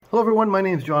Hello everyone, my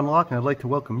name is John Locke and I'd like to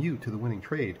welcome you to The Winning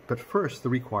Trade. But first, the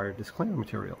required disclaimer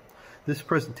material. This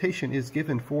presentation is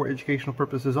given for educational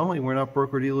purposes only. We're not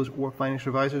broker-dealers or financial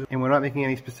advisors, and we're not making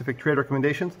any specific trade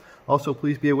recommendations. Also,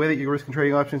 please be aware that your risk in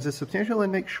trading options is substantial and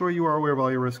make sure you are aware of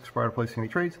all your risks prior to placing any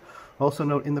trades. Also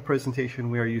note in the presentation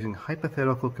we are using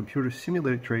hypothetical computer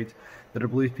simulated trades that are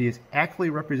believed to be as accurately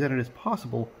represented as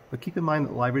possible, but keep in mind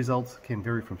that live results can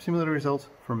vary from simulated results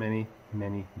for many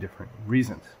different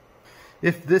reasons.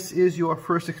 If this is your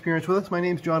first experience with us, my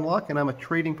name is John Locke and I'm a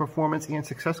trading performance and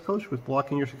success coach with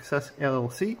Blocking Your Success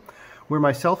LLC, where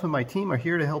myself and my team are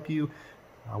here to help you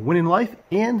win in life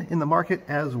and in the market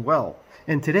as well.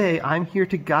 And today I'm here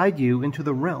to guide you into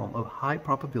the realm of high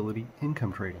probability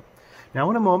income trading.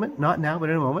 Now in a moment, not now, but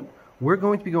in a moment, we're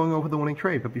going to be going over the winning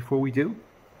trade. But before we do,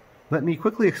 let me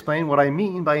quickly explain what I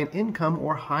mean by an income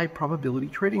or high probability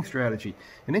trading strategy.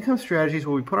 An income strategy is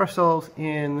where we put ourselves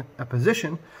in a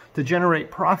position to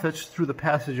generate profits through the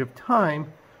passage of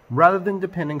time rather than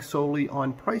depending solely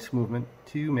on price movement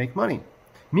to make money.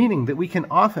 Meaning that we can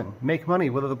often make money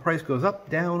whether the price goes up,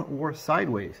 down, or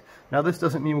sideways. Now this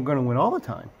doesn't mean we're going to win all the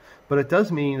time, but it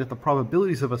does mean that the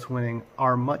probabilities of us winning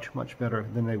are much better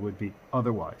than they would be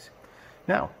otherwise.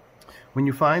 Now, when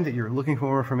you find that you're looking for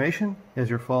more information as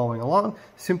you're following along,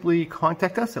 simply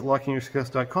contact us at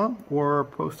lockingyoursuccess.com or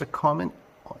post a comment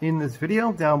in this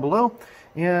video down below,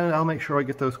 and I'll make sure I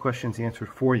get those questions answered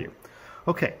for you.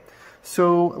 Okay,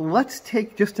 so let's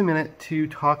take just a minute to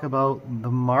talk about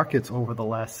the markets over the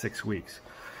last 6 weeks.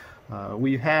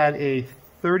 We've had a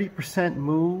 30%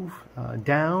 move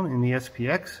down in the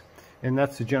SPX, and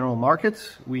that's the general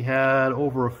markets. We had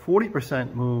over a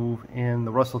 40% move in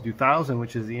the Russell 2000,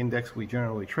 which is the index we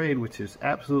generally trade, which is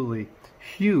absolutely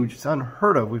huge. It's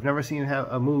unheard of. We've never seen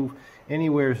a move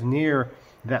anywhere near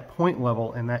that point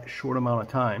level in that short amount of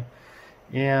time.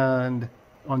 And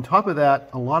on top of that,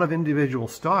 a lot of individual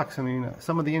stocks. I mean,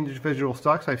 some of the individual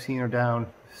stocks I've seen are down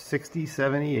 60,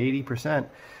 70, 80%.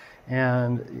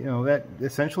 And, you know, that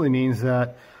essentially means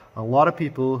that a lot of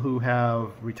people who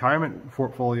have retirement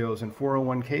portfolios and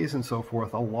 401ks and so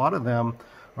forth, a lot of them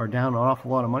are down an awful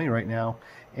lot of money right now.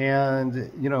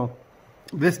 And, you know,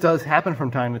 this does happen from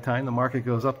time to time. The market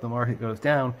goes up, the market goes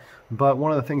down. But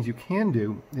one of the things you can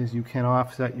do is you can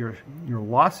offset your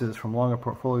losses from longer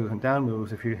portfolios and down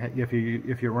moves if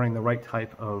you're running the right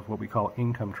type of what we call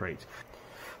income trades.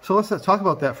 So let's talk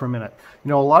about that for a minute. You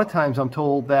know, a lot of times I'm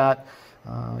told that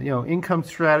income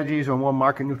strategies or more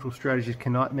market neutral strategies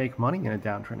cannot make money in a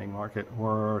downtrending market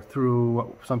or through what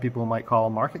some people might call a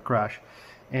market crash.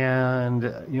 And,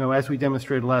 you know, as we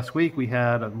demonstrated last week, we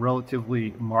had a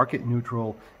relatively market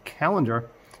neutral calendar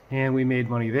and we made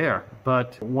money there.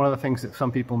 But one of the things that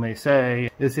some people may say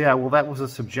is, yeah, well, that was a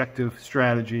subjective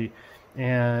strategy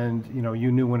and, you know,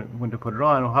 you knew when to put it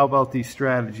on. Well, how about these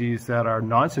strategies that are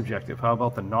non-subjective? How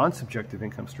about the non-subjective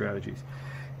income strategies?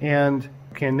 And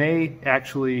can they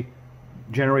actually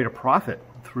generate a profit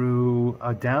through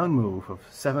a down move of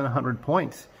 700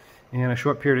 points in a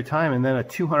short period of time and then a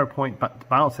 200-point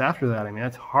bounce after that? I mean,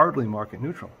 that's hardly market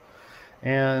neutral.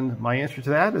 And my answer to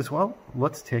that is, well,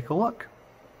 let's take a look.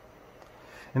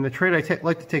 And the trade I'd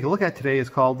like to take a look at today is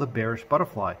called the bearish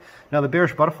butterfly. Now, the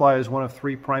bearish butterfly is one of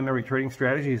 3 primary trading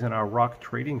strategies in our Rock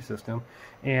trading system.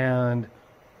 And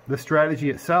the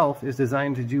strategy itself is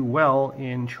designed to do well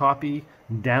in choppy,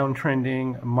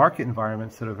 downtrending market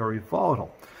environments that are very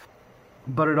volatile.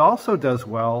 But it also does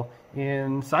well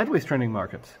in sideways trending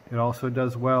markets. It also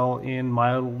does well in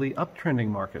mildly uptrending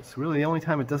markets. Really, the only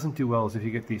time it doesn't do well is if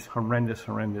you get these horrendous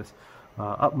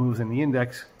up moves in the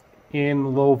index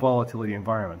in low volatility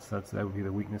environments. That would be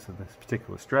the weakness of this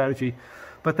particular strategy.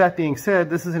 But that being said,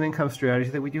 this is an income strategy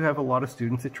that we do have a lot of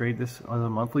students that trade this as a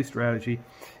monthly strategy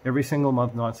every single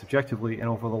month non-subjectively, and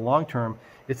over the long term,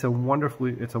 it's a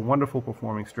wonderful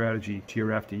performing strategy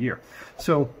year after year.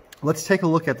 So let's take a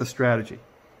look at the strategy.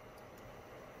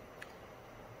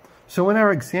 So in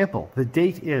our example, the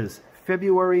date is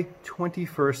February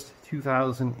 21st,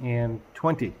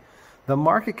 2020. The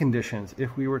market conditions,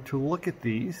 if we were to look at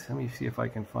these, let me see if I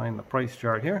can find the price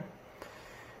chart here,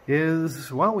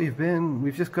 is, well,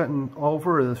 we've just gotten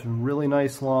over this really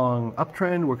nice long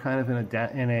uptrend. We're kind of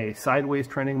in a sideways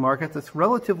trending market that's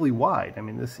relatively wide. I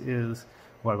mean, this is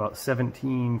what, about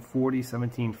 1740,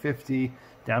 1750,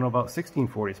 down to about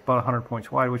 1640. It's about 100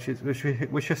 points wide,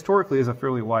 which historically is a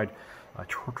fairly wide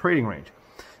trading range.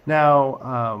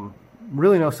 Now,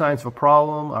 really no signs of a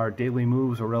problem. Our daily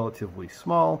moves are relatively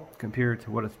small compared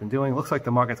to what it's been doing. It looks like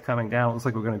the market's coming down. It looks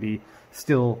like we're going to be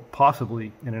still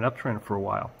possibly in an uptrend for a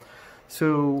while.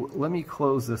 So let me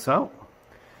close this out.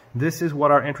 This is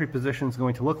what our entry position is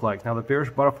going to look like. Now, the bearish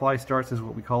butterfly starts as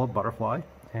what we call a butterfly.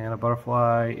 And a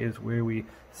butterfly is where we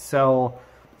sell,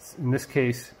 in this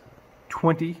case,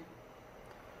 20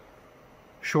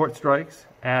 short strikes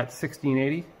at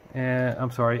 1680, and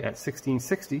I'm sorry, at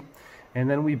 1660, and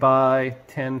then we buy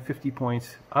 10 50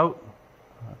 points out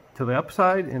to the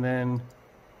upside, and then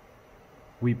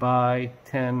we buy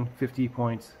 10 50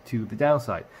 points to the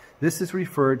downside. This is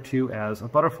referred to as a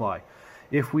butterfly.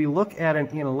 If we look at an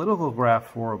analytical graph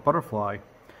for a butterfly,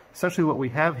 essentially what we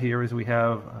have here is we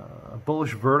have a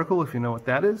bullish vertical, if you know what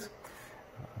that is,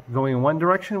 going in one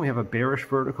direction. We have a bearish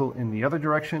vertical in the other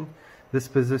direction. This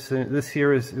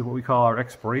here is what we call our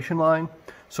expiration line.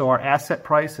 So our asset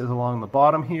price is along the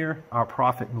bottom here. Our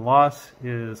profit and loss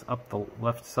is up the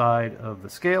left side of the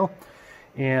scale.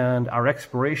 And our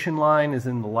expiration line is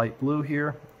in the light blue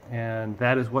here. And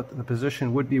that is what the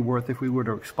position would be worth if we were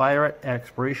to expire it at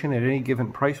expiration at any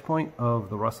given price point of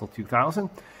the Russell 2000.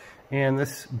 And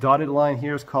this dotted line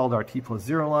here is called our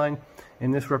T+0 line.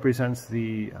 And this represents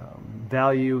the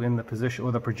value in the position,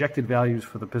 or the projected values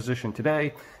for the position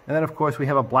today. And then, of course, we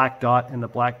have a black dot, and the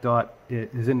black dot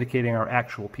is indicating our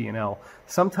actual P&L.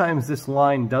 Sometimes this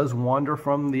line does wander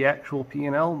from the actual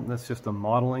P&L. That's just a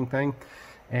modeling thing.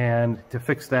 And to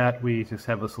fix that, we just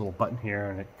have this little button here,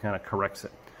 and it kind of corrects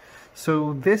it.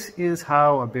 So this is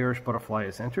how a bearish butterfly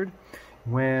is entered.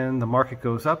 When the market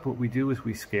goes up, what we do is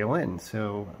we scale in.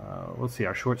 So let's see,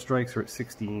 our short strikes are at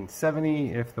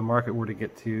 1670. If the market were to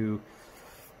get to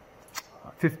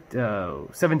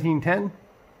 1710,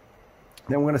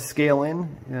 then we're going to scale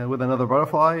in with another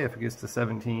butterfly. If it gets to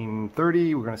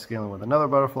 1730, we're going to scale in with another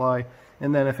butterfly.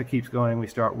 And then if it keeps going, we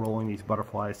start rolling these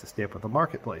butterflies to stay up with the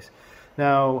marketplace.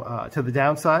 Now, to the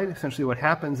downside, essentially what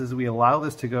happens is we allow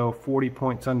this to go 40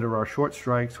 points under our short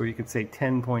strikes, or you could say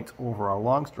 10 points over our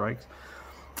long strikes.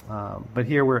 But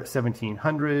here we're at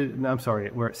 1700, no, I'm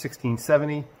sorry, we're at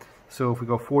 1670. So if we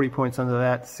go 40 points under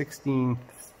that,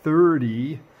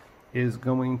 1630 is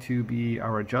going to be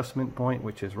our adjustment point,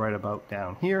 which is right about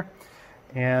down here.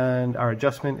 And our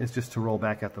adjustment is just to roll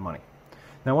back at the money.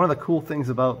 Now, one of the cool things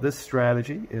about this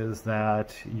strategy is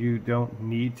that you don't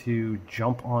need to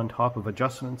jump on top of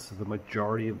adjustments the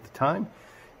majority of the time.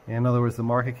 In other words, the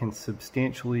market can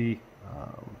substantially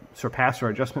surpass our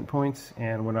adjustment points,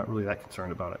 and we're not really that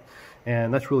concerned about it.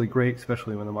 And that's really great,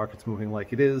 especially when the market's moving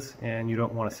like it is, and you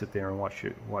don't want to sit there and watch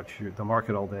the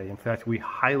market all day. In fact, we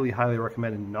highly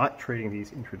recommend not trading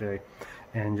these intraday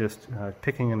and just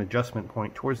picking an adjustment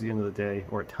point towards the end of the day,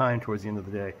 or a time towards the end of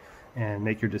the day, and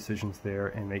make your decisions there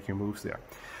and make your moves there.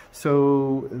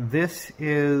 So this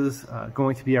is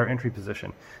going to be our entry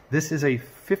position. This is a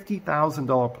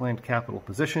 $50,000 planned capital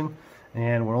position,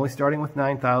 and we're only starting with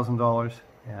 $9,000.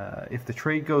 If the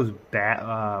trade goes bad,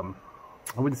 I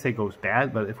wouldn't say goes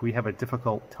bad, but if we have a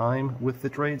difficult time with the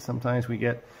trade, sometimes we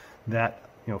get that,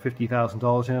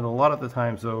 $50,000 in it. A lot of the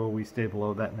times, though, we stay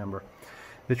below that number.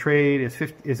 The trade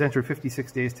is entered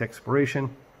 56 days to expiration,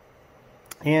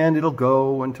 and it'll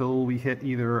go until we hit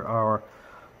either our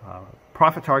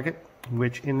profit target,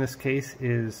 which in this case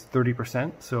is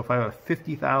 30%. So if I have a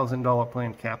 $50,000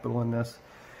 planned capital in this,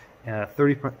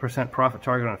 30% profit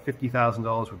target on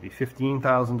 $50,000 would be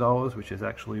 $15,000, which is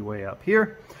actually way up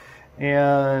here.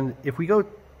 And if we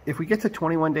get to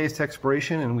 21 days to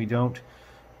expiration and we don't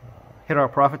hit our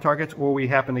profit targets, or we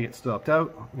happen to get stopped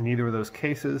out in either of those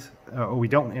cases, or we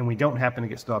don't happen to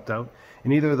get stopped out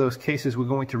in either of those cases, we're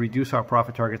going to reduce our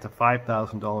profit target to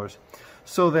 $5,000,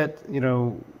 so that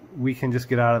we can just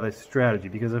get out of the strategy.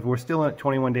 Because if we're still at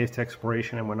 21 days to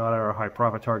expiration and we're not at our high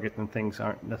profit target, then things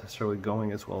aren't necessarily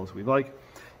going as well as we'd like,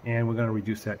 and we're going to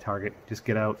reduce that target. Just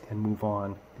get out and move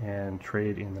on and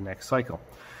trade in the next cycle.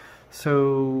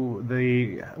 So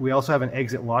we also have an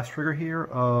exit loss trigger here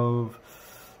of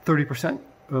 30%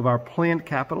 of our planned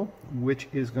capital, which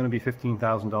is going to be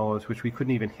 $15,000, which we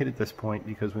couldn't even hit at this point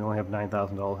because we only have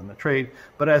 $9,000 in the trade.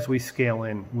 But as we scale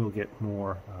in, we'll get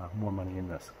more money in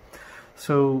this.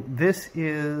 So this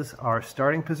is our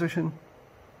starting position,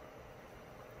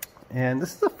 and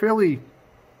this is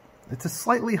it's a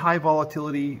slightly high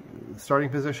volatility starting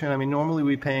position. I mean, normally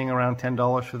we're paying around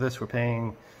 $10 for this. We're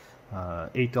paying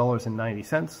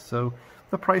 $8.90, so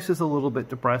the price is a little bit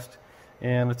depressed,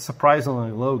 and it's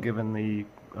surprisingly low given the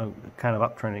kind of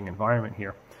uptrending environment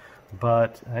here.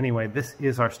 But anyway, this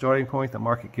is our starting point. The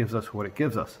market gives us what it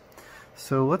gives us.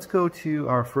 So let's go to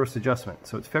our first adjustment.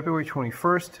 So it's February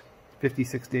 21st,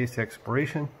 56 days to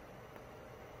expiration.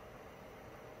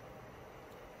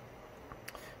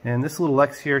 And this little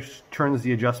X here turns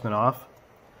the adjustment off.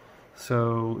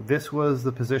 So this was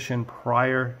the position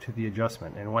prior to the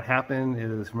adjustment. And what happened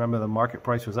is, remember, the market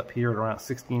price was up here at around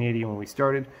 1680 when we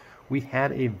started. We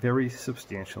had a very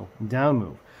substantial down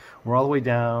move. we're all the way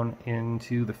down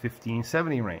into the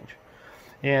 1570 range.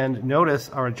 And notice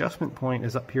our adjustment point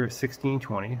is up here at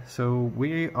 1620, so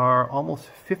we are almost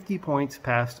 50 points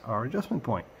past our adjustment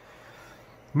point.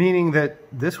 Meaning that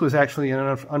this was actually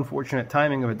an unfortunate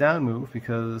timing of a down move,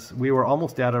 because we were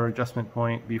almost at our adjustment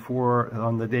point before,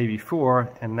 on the day before,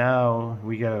 and now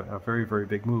we get a very, very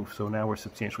big move. So now we're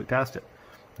substantially past it.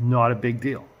 Not a big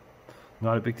deal.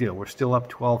 Not a big deal. We're still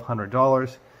up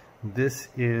 $1,200. This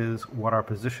is what our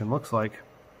position looks like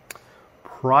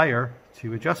prior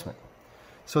to adjustment.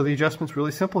 So the adjustment's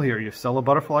really simple here. You sell a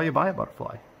butterfly, you buy a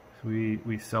butterfly. So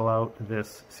we sell out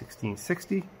this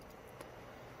 1660.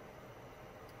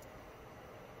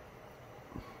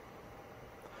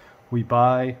 We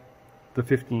buy the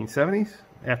 1570s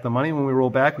at the money. When we roll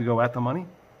back, we go at the money.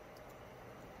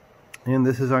 And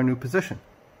this is our new position.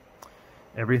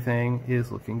 Everything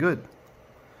is looking good.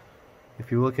 If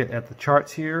you look at the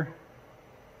charts here,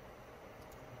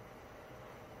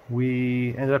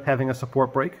 we ended up having a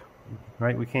support break,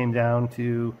 right? We came down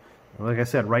to, like I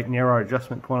said, right near our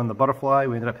adjustment point on the butterfly.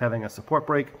 We ended up having a support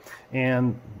break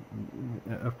and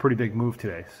a pretty big move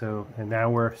today. So, and now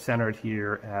we're centered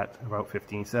here at about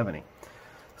 1570.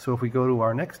 So if we go to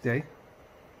our next day,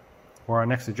 or our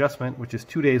next adjustment, which is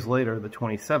 2 days later, the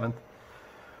 27th,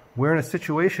 we're in a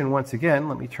situation once again,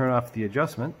 let me turn off the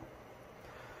adjustment.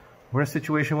 We're in a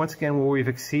situation once again where we've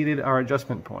exceeded our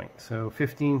adjustment point. So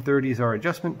 1530 is our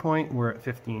adjustment point. We're at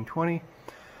 1520.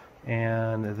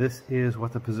 And this is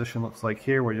what the position looks like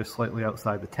here. We're just slightly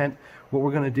outside the tent. What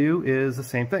we're going to do is the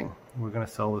same thing. We're going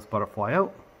to sell this butterfly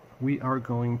out. We are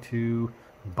going to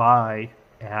buy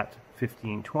at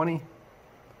 1520.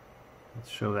 Let's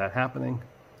show that happening.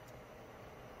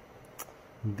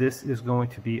 This is going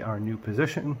to be our new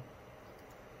position.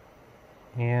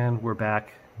 And we're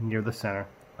back near the center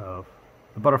of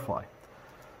the butterfly.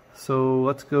 So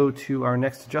let's go to our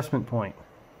next adjustment point,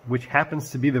 which happens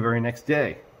to be the very next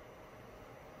day.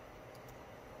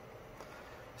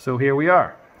 So here we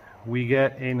are. We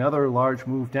get another large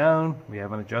move down. We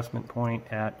have an adjustment point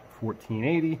at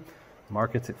 1480.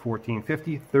 Market's at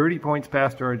 1450, 30 points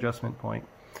past our adjustment point.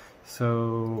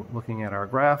 So looking at our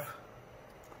graph,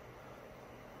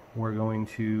 we're going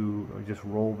to just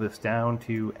roll this down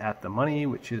to at the money,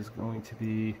 which is going to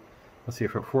be, let's see,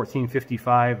 for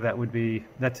 1455,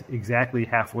 that's exactly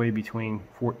halfway between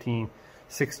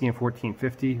 1460 and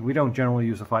 1450. We don't generally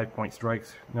use the 5-point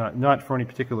strikes, not for any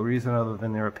particular reason other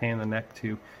than they're a pain in the neck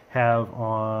to have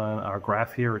on our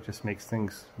graph here. It just makes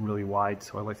things really wide,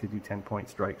 so I like to do 10-point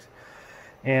strikes.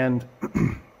 And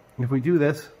if we do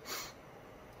this,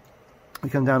 we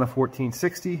come down to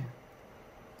 1460.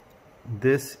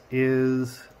 This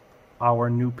is our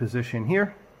new position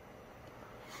here,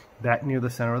 back near the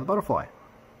center of the butterfly.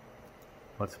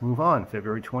 Let's move on.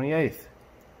 February 28th.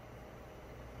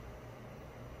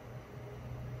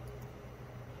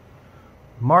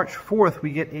 March 4th,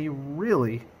 we get a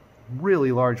really,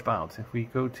 really large bounce. If we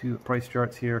go to the price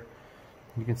charts here,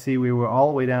 you can see we were all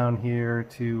the way down here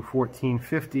to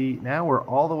 1450. Now we're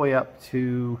all the way up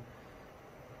to,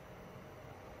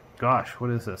 gosh, what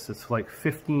is this? It's like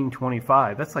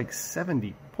 1525. That's like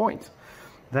 70 points.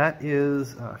 That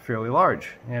is fairly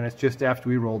large, and it's just after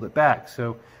we rolled it back.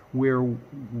 So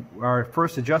our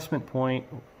first adjustment point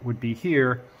would be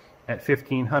here at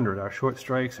 1500. Our short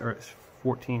strikes are at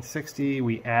 1460.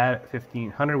 We add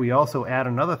 1500. We also add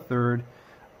another third.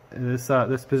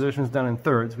 This position is done in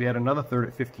thirds. We add another third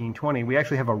at 1520. We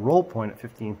actually have a roll point at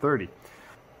 1530.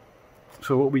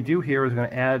 So what we do here is going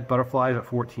to add butterflies at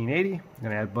 1480. We're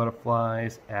going to add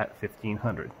butterflies at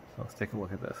 1500. So let's take a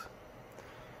look at this.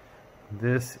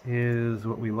 This is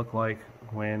what we look like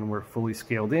when we're fully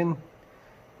scaled in.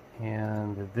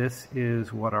 And this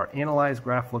is what our analyzed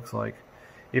graph looks like.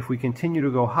 If we continue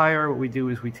to go higher, what we do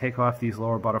is we take off these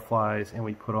lower butterflies and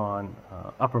we put on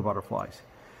upper butterflies.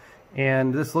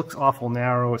 And this looks awful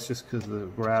narrow. It's just because the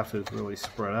graph is really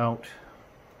spread out.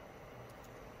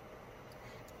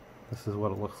 This is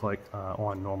what it looks like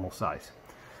on normal size.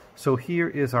 So here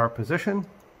is our position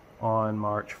on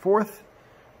March 4th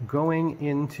going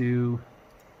into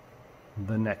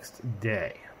the next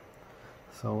day.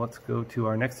 So let's go to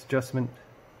our next adjustment.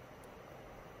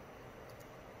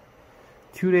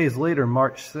 2 days later,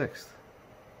 March 6th,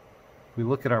 we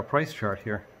look at our price chart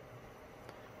here.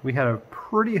 We had a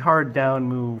pretty hard down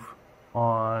move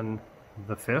on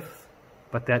the 5th,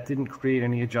 but that didn't create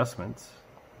any adjustments.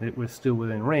 It was still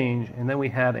within range. And then we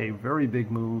had a very big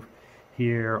move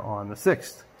here on the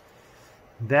 6th.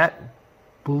 That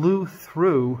blew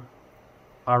through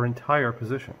our entire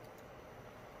position.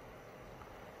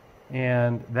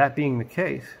 And that being the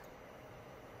case,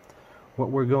 what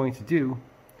we're going to do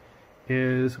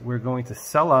is we're going to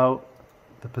sell out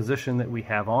the position that we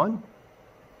have on,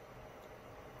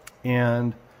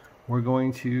 and we're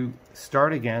going to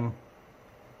start again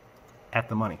at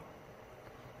the money,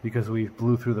 because we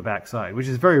blew through the backside, which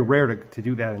is very rare to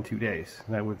do that in 2 days.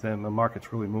 Then the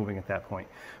market's really moving at that point.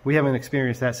 We haven't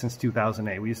experienced that since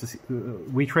 2008. We used to see,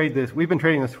 we trade this. We've been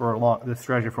trading this this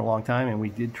strategy for a long time, and we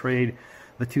did trade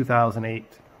the 2008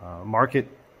 market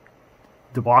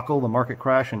debacle, the market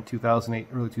crash in 2008,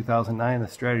 early 2009. The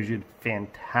strategy did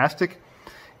fantastic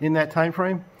in that time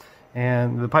frame,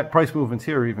 and the price movements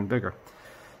here are even bigger.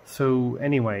 So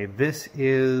anyway, this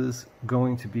is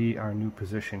going to be our new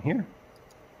position here.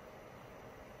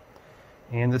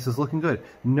 And this is looking good.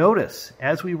 Notice,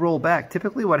 as we roll back,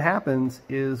 typically what happens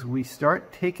is we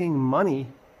start taking money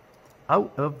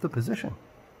out of the position.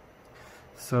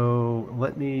 So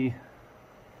let me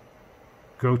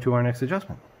go to our next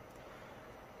adjustment.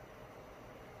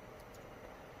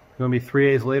 It's going to be 3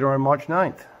 days later on March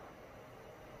 9th.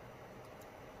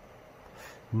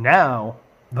 Now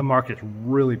the market's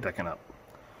really picking up.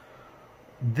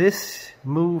 This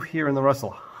move here in the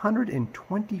Russell,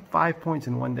 125 points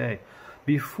in 1 day.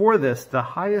 Before this, the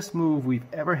highest move we've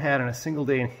ever had in a single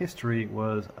day in history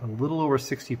was a little over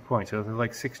 60 points. It was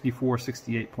like 64,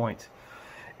 68 points.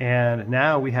 And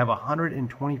now we have a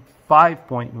 125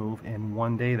 point move in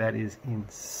 1 day. That is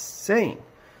insane.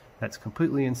 That's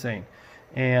completely insane.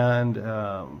 And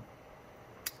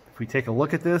if we take a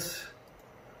look at this,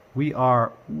 we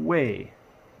are way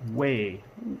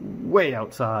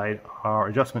outside our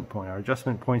adjustment point. Our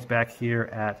adjustment point's back here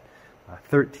at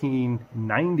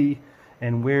 1390.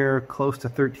 And we're close to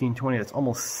 1320. That's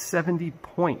almost 70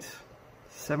 points.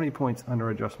 70 points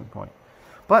under adjustment point.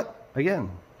 But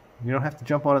again, you don't have to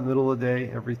jump on it in the middle of the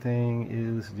day. Everything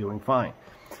is doing fine.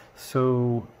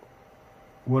 So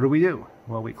what do?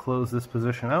 Well, we close this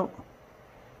position out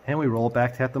and we roll it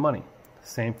back to at the money.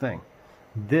 Same thing.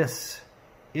 This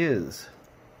is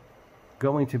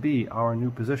going to be our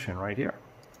new position right here.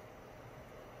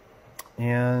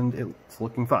 And it's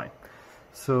looking fine.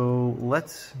 So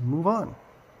let's move on.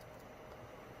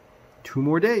 2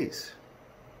 more days.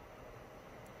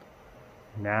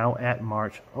 Now at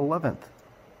March 11th.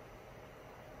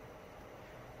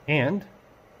 And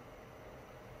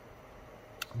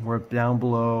we're down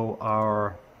below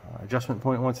our adjustment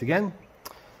point once again.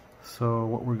 So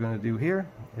what we're going to do here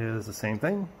is the same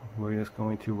thing. We're just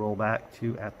going to roll back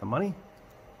to at the money.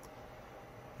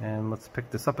 And let's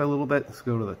pick this up a little bit. Let's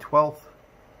go to the 12th.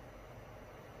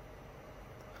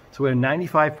 So we had a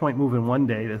 95 point move in 1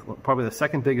 day. That's probably the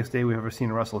second biggest day we've ever seen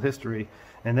in Russell history.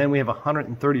 And then we have a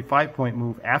 135 point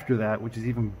move after that, which is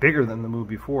even bigger than the move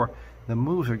before. The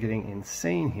moves are getting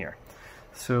insane here.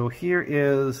 So here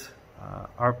is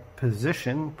our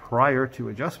position prior to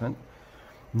adjustment.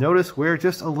 Notice we're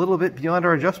just a little bit beyond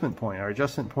our adjustment point. Our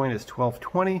adjustment point is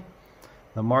 1220.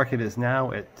 The market is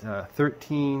now at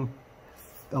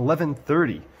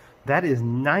 1130. That is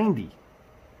 90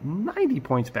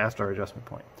 points past our adjustment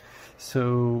point.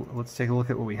 So let's take a look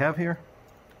at what we have here.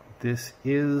 This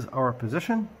is our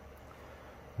position.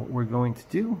 What we're going to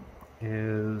do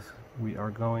is we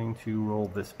are going to roll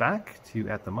this back to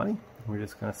at the money. We're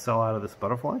just going to sell out of this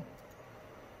butterfly.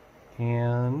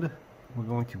 And we're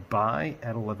going to buy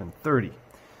at 1130.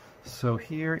 So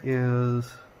here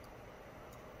is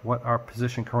what our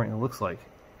position currently looks like.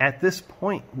 At this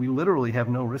point, we literally have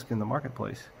no risk in the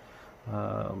marketplace.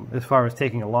 As far as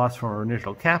taking a loss from our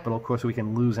initial capital, of course, we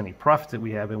can lose any profits that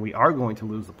we have, and we are going to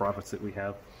lose the profits that we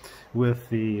have with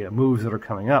the moves that are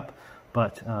coming up.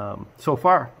 But so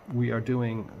far, we are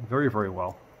doing very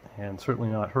well, and certainly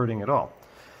not hurting at all.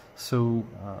 So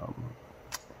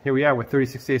here we are with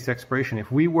 36 days to expiration.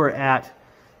 If we were at,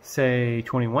 say,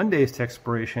 21 days to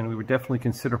expiration, we would definitely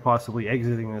consider possibly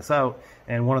exiting this out.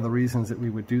 And one of the reasons that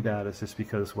we would do that is just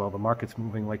because, well, the market's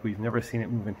moving like we've never seen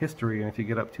it move in history. And if you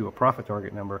get up to a profit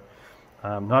target number,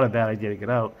 not a bad idea to get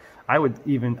out. I would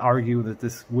even argue that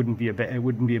this wouldn't be a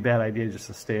bad idea just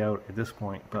to stay out at this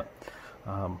point. But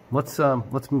let's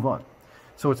move on.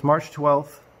 So it's March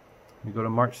 12th. We go to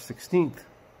March 16th.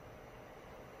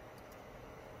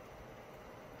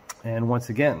 And once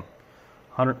again,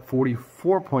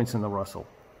 144 points in the Russell.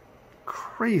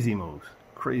 Crazy moves,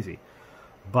 crazy.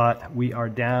 But we are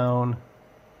down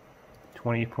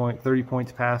 30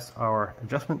 points past our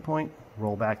adjustment point.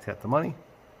 Roll back to at the money.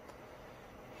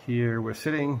 Here we're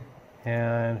sitting,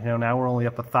 and now we're only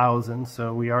up 1,000,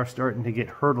 so we are starting to get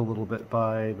hurt a little bit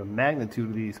by the magnitude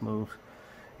of these moves.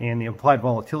 And the implied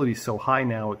volatility is so high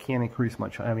now, it can't increase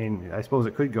much. I mean, I suppose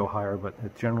it could go higher, but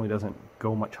it generally doesn't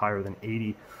go much higher than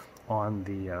 80 on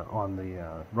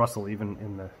the Russell, even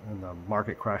in the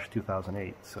market crash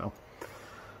 2008. So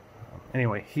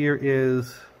Anyway, here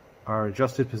is our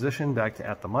adjusted position back to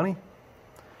at the money.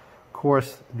 Of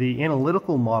course, the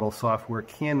analytical model software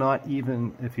cannot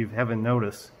even, if you haven't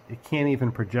noticed, it can't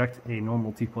even project a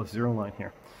normal T+0 line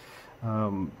here.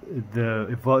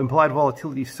 The implied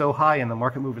volatility is so high and the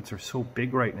market movements are so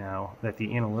big right now that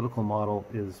the analytical model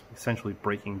is essentially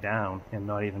breaking down and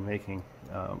not even making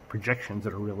projections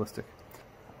that are realistic.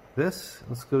 Let's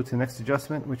go to the next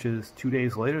adjustment, which is 2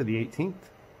 days later, the 18th.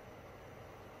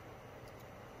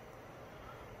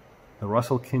 The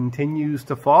Russell continues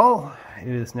to fall. It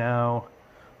is now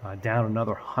down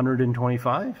another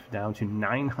 125, down to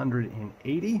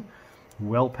 980,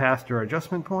 well past our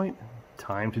adjustment point.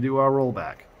 Time to do our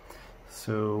rollback.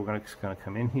 So we're just going to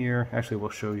come in here. Actually, we'll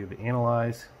show you the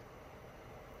analyze.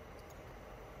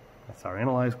 That's our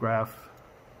analyze graph.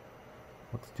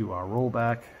 Let's do our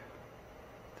rollback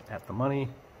at the money.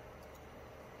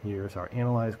 Here's our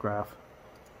analyze graph.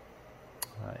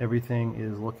 Everything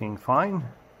is looking fine.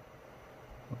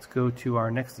 Let's go to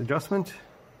our next adjustment,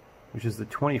 which is the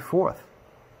 24th.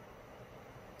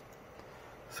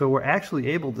 So we're actually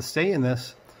able to stay in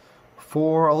this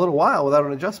for a little while without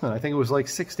an adjustment. I think it was like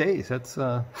 6 days. That's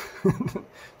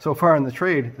so far in the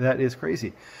trade, that is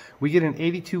crazy. We get an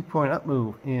 82-point up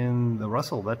move in the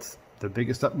Russell. That's the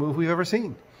biggest up move we've ever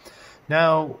seen.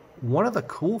 Now, one of the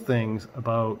cool things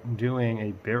about doing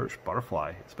a bearish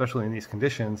butterfly, especially in these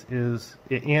conditions, is,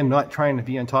 and not trying to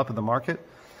be on top of the market,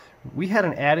 we had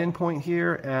an add-in point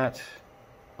here at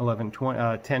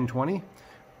 1020.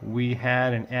 We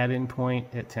had an add-in point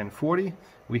at 1040.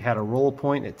 We had a roll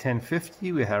point at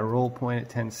 1050. We had a roll point at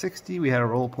 1060. We had a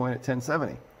roll point at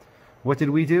 1070. What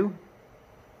did we do?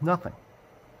 Nothing.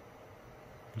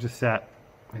 We just sat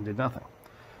and did nothing.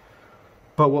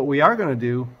 But what we are going to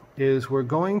do is we're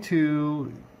going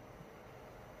to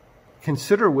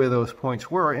consider where those points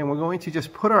were, and we're going to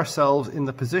just put ourselves in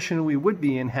the position we would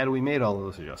be in had we made all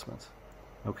those adjustments.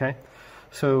 Okay?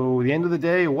 So at the end of the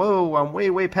day, whoa, I'm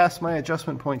way past my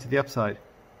adjustment point to the upside.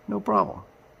 No problem.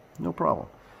 No problem.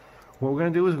 What we're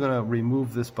going to do is we're going to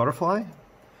remove this butterfly,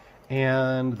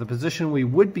 and the position we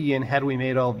would be in had we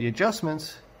made all the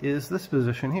adjustments is this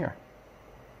position here.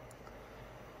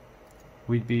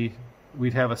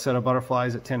 We'd have a set of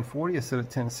butterflies at 1040, a set at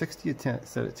 1060, a set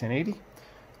at 1080.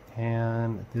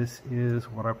 And this is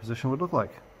what our position would look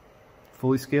like.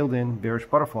 Fully scaled in bearish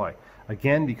butterfly.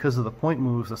 Again, because of the point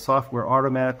moves, the software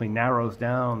automatically narrows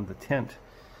down the tent.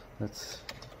 That's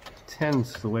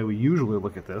 10's the way we usually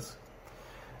look at this.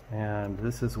 And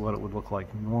this is what it would look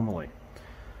like normally.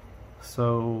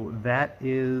 So that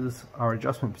is our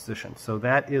adjustment position. So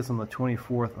that is on the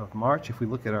 24th of March. If we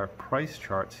look at our price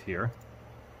charts here,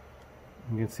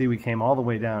 you can see we came all the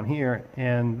way down here,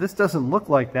 and this doesn't look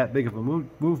like that big of a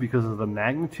move because of the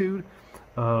magnitude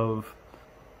of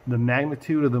the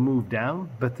move down,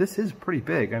 but this is pretty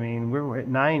big. I mean, we're at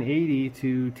 980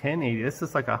 to 1080. This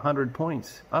is like 100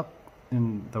 points up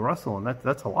in the Russell, and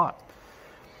that's a lot.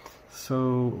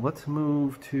 So let's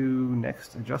move to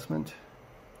next adjustment,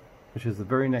 which is the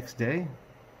very next day.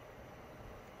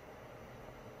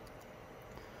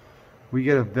 We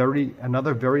get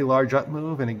another very large up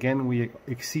move, and again we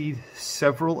exceed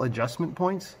several adjustment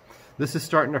points. This is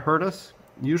starting to hurt us.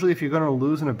 Usually if you're going to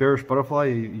lose in a bearish butterfly,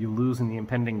 you lose in the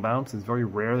impending bounce. It's very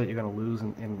rare that you're going to lose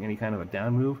in any kind of a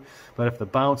down move. But if the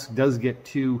bounce does get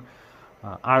too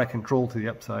out of control to the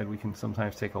upside, we can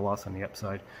sometimes take a loss on the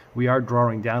upside. We are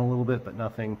drawing down a little bit, but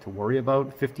nothing to worry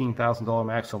about. $15,000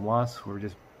 maximum loss. We're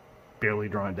just barely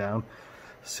drawing down.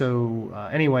 So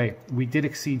anyway, we did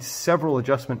exceed several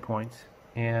adjustment points,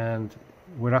 and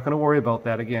we're not going to worry about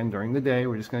that again during the day.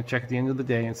 We're just going to check at the end of the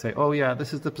day and say, oh yeah,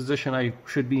 this is the position I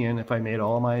should be in if I made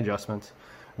all of my adjustments.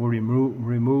 We'll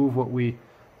remove what we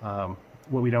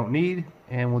don't need,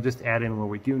 and we'll just add in where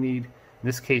we do need. In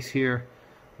this case here,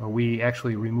 we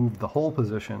actually removed the whole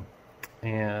position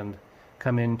and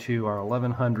come into our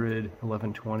 1100,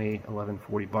 1120,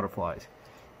 1140 butterflies.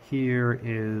 Here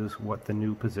is what the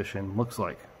new position looks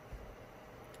like.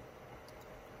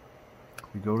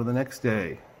 We go to the next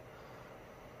day.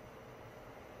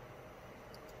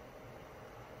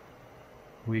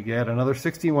 We get another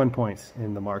 61 points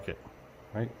in the market.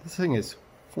 Right? This thing is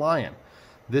flying.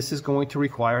 This is going to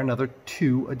require another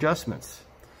 2 adjustments.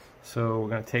 So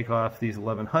we're going to take off these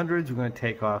 1100s, we're going to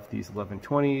take off these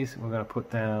 1120s, we're going to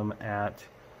put them at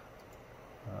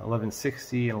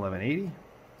 1160 and 1180.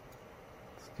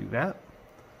 Do that.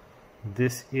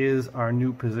 This is our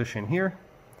new position here,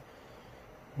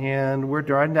 and we're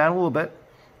drawing down a little bit,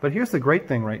 but here's the great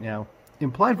thing right now.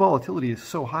 Implied volatility is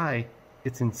so high,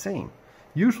 it's insane.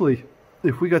 Usually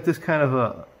if we got this kind of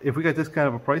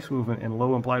a price movement and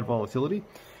low implied volatility,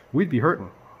 we'd be hurting.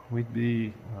 we'd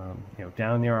be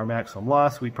down near our maximum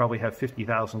loss. We'd probably have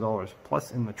 $50,000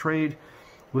 plus in the trade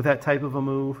with that type of a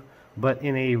move. But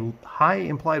in a high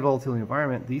implied volatility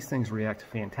environment, these things react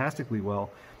fantastically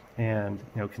well. And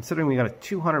considering we got a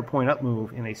 200-point up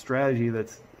move in a strategy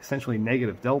that's essentially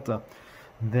negative delta,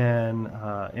 then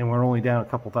and we're only down a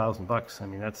couple $1,000. I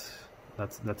mean, that's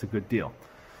a good deal.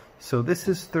 So this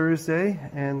is Thursday,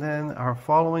 and then our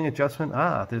following adjustment.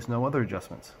 There's no other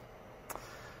adjustments.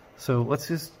 So let's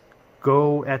just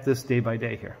go at this day by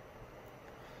day here.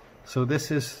 So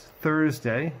this is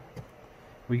Thursday.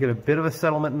 We get a bit of a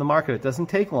settlement in the market. It doesn't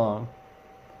take long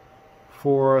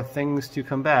for things to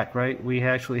come back, right? We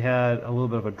actually had a little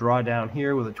bit of a drawdown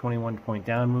here with a 21-point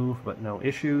down move, but no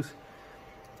issues.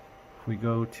 If we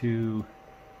go to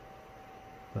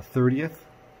the 30th,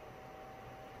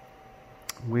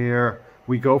 where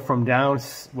we go from down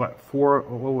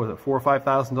 $4,000 or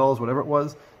 $5,000, whatever it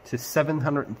was, to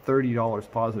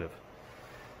 $730 positive.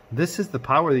 This is the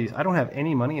power of these. I don't have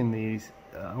any money in these,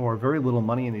 or very little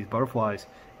money in these butterflies,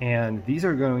 and these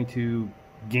are going to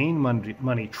gain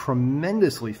money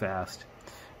tremendously fast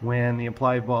when the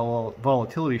implied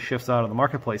volatility shifts out of the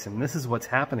marketplace, and this is what's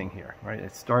happening here, right?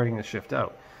 It's starting to shift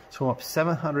out. So up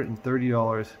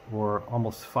 $730, or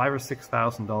almost $5,000 or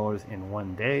 $6,000 in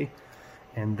one day,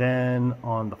 and then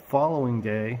on the following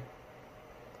day,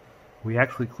 we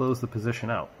actually close the position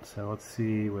out. So let's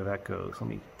see where that goes. Let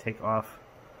me take off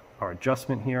our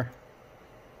adjustment here.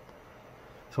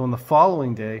 So on the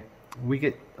following day, we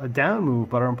get a down move,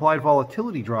 but our implied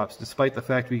volatility drops despite the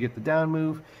fact we get the down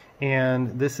move,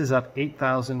 and this is up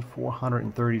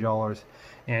 $8,430.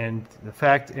 And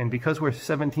because we're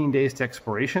 17 days to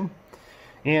expiration,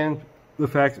 and the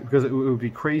fact because it would be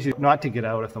crazy not to get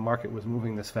out if the market was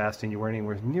moving this fast and you weren't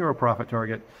anywhere near a profit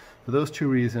target, for those two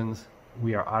reasons,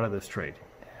 we are out of this trade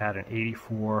at an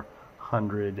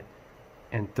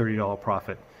 $8,430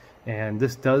 profit. And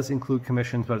this does include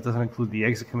commissions, but it doesn't include the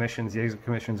exit commissions. The exit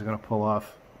commissions are going to pull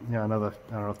off another,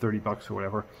 I don't know, $30 or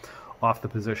whatever off the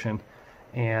position.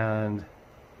 And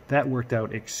that worked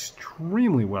out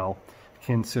extremely well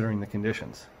considering the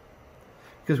conditions.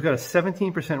 Because we've got a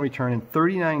 17% return in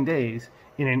 39 days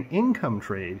in an income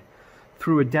trade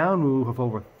through a down move of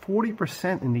over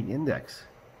 40% in the index,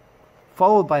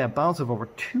 followed by a bounce of over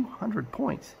 200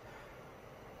 points.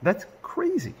 That's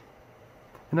crazy.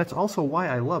 And that's also why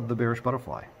I love the bearish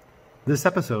butterfly. This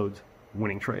episode's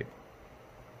winning trade.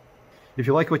 If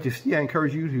you like what you see, I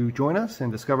encourage you to join us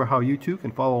and discover how you too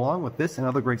can follow along with this and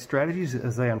other great strategies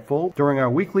as they unfold during our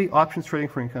weekly Options Trading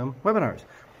for Income webinars,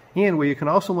 and where you can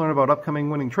also learn about upcoming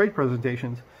winning trade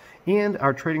presentations and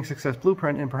our Trading Success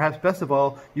Blueprint, and perhaps best of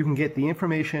all, you can get the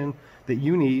information that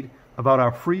you need about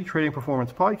our free Trading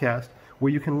Performance podcast,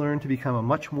 where you can learn to become a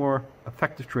much more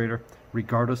effective trader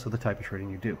regardless of the type of trading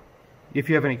you do. If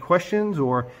you have any questions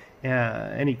or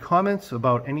any comments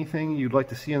about anything you'd like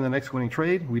to see in the next winning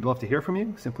trade, we'd love to hear from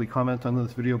you. Simply comment on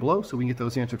this video below so we can get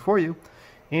those answered for you.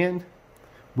 And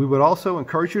we would also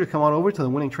encourage you to come on over to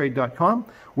thewinningtrade.com,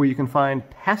 where you can find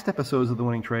past episodes of The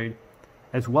Winning Trade,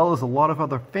 as well as a lot of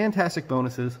other fantastic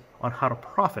bonuses on how to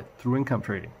profit through income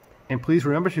trading. And please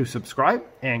remember to subscribe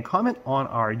and comment on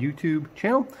our YouTube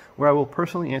channel, where I will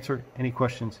personally answer any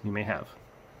questions you may have.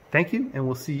 Thank you, and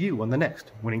we'll see you on the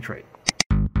next winning trade.